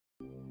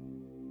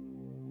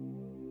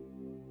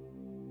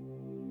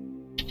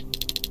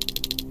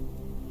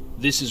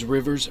This is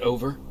Rivers,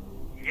 over.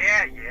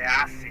 Yeah,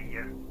 I see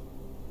you.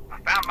 I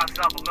found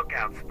myself a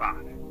lookout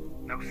spot.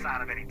 No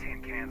sign of any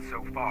tin cans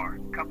so far.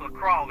 Couple of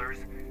crawlers,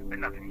 but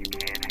nothing you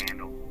can't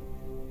handle.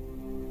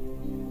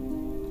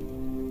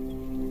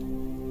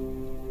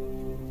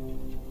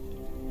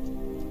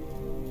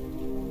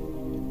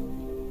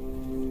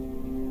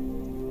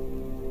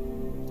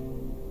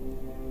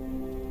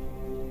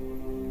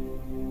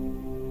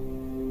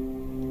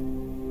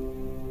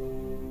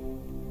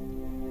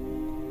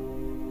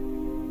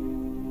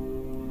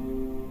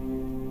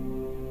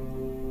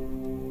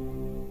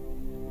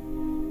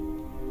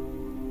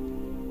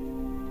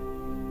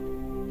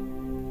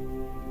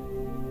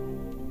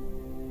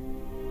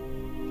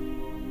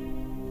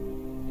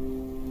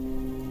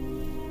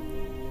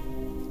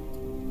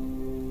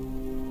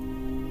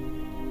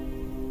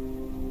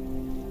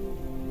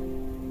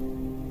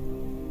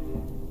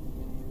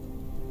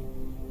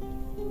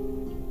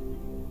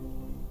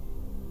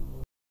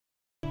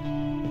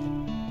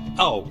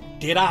 Oh,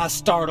 did I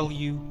startle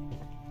you?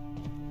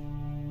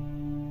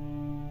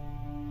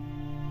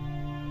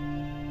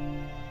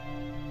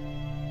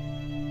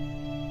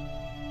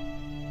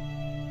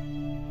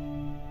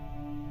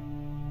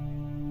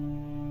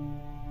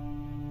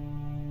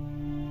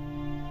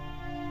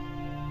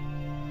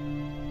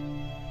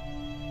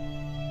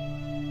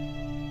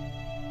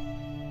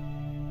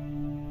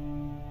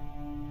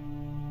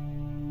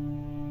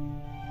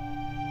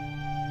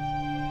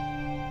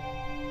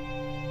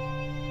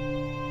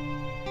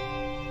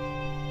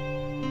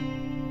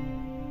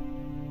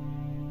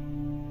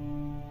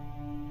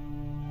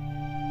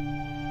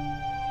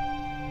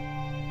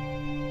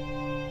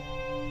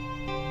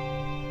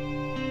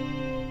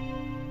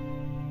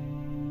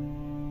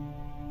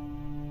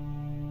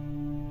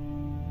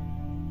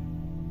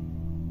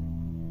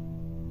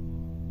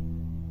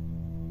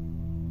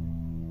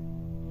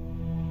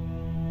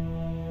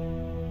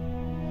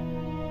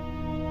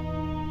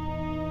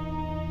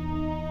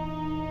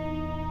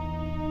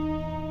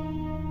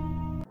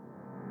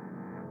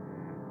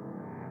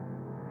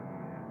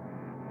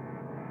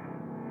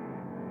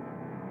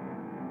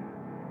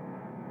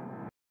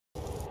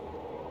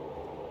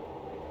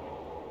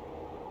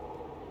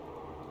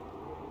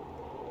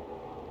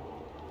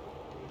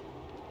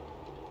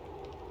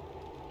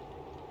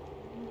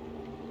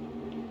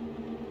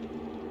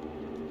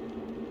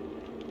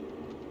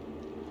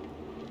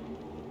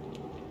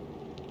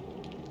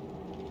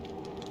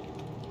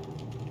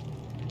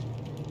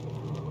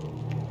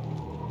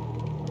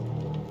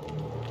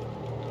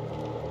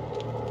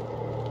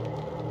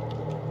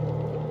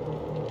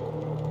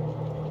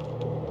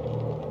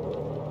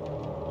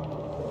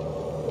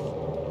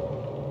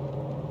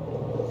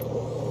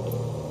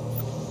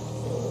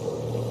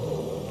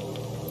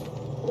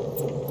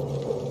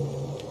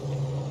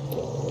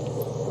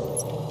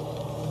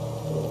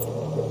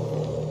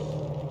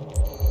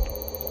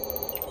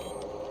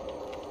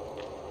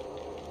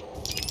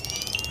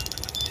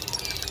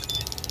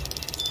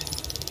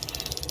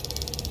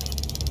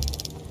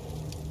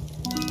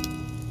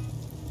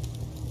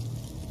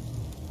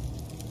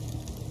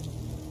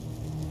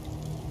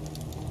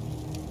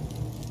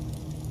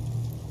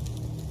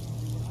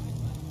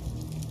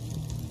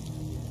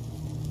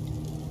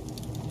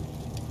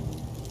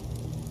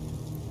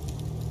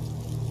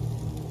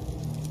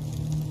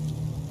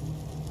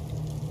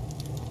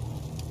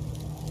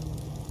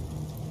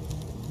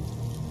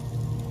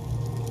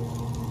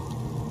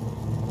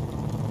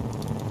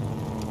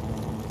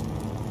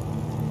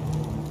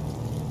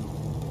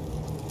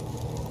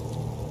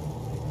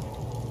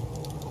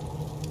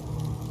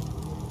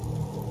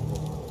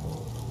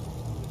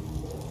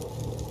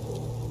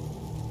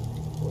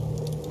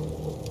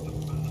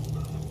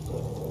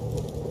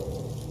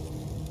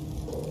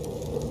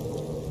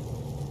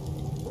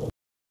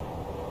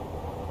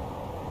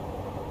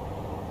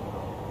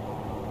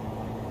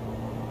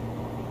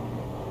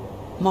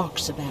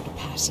 Mark's about to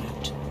pass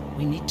out.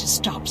 We need to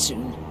stop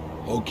soon.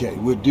 Okay,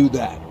 we'll do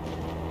that.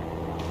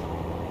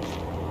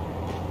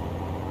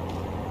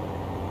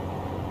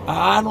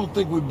 I don't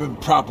think we've been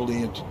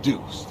properly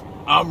introduced.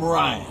 I'm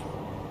Ryan.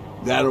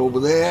 That over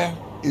there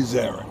is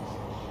Erin.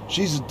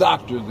 She's the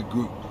doctor of the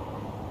group.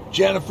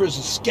 Jennifer's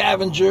a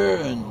scavenger,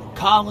 and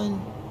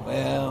Colin,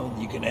 well,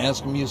 you can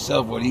ask him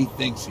yourself what he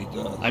thinks he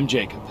does. I'm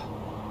Jacob.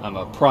 I'm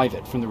a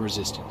private from the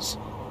Resistance.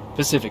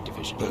 Pacific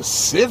Division.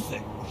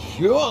 Pacific?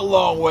 You're a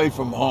long way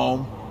from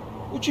home.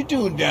 What you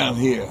doing down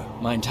here?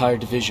 My entire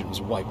division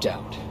was wiped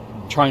out.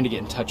 I'm trying to get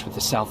in touch with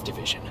the South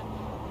Division.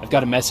 I've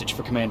got a message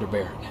for Commander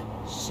Barron.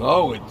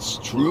 So, it's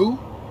true?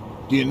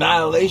 The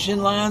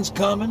Annihilation Line's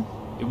coming?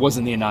 It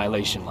wasn't the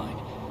Annihilation Line.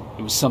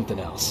 It was something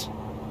else.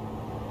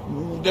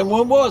 Then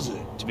what was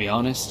it? To be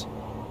honest,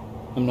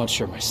 I'm not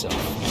sure myself.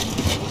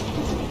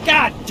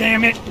 God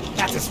damn it!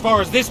 That's as far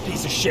as this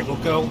piece of shit will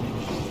go.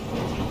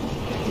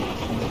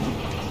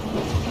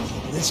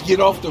 Let's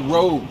get off the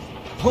road.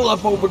 Pull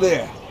up over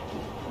there.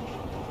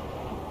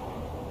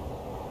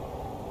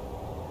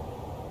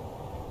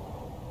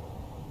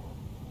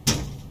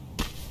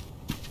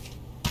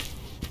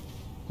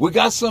 We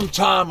got some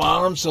time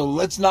on him, so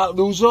let's not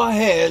lose our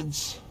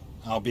heads.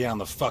 I'll be on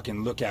the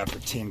fucking lookout for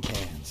tin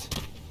cans.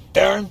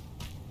 Aaron,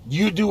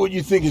 you do what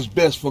you think is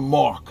best for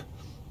Mark.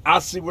 I'll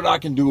see what I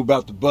can do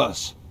about the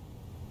bus.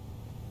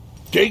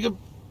 Jacob,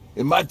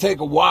 it might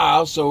take a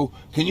while, so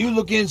can you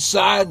look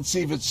inside and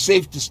see if it's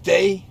safe to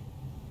stay?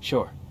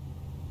 Sure.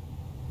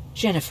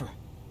 Jennifer,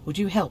 would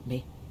you help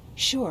me?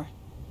 Sure.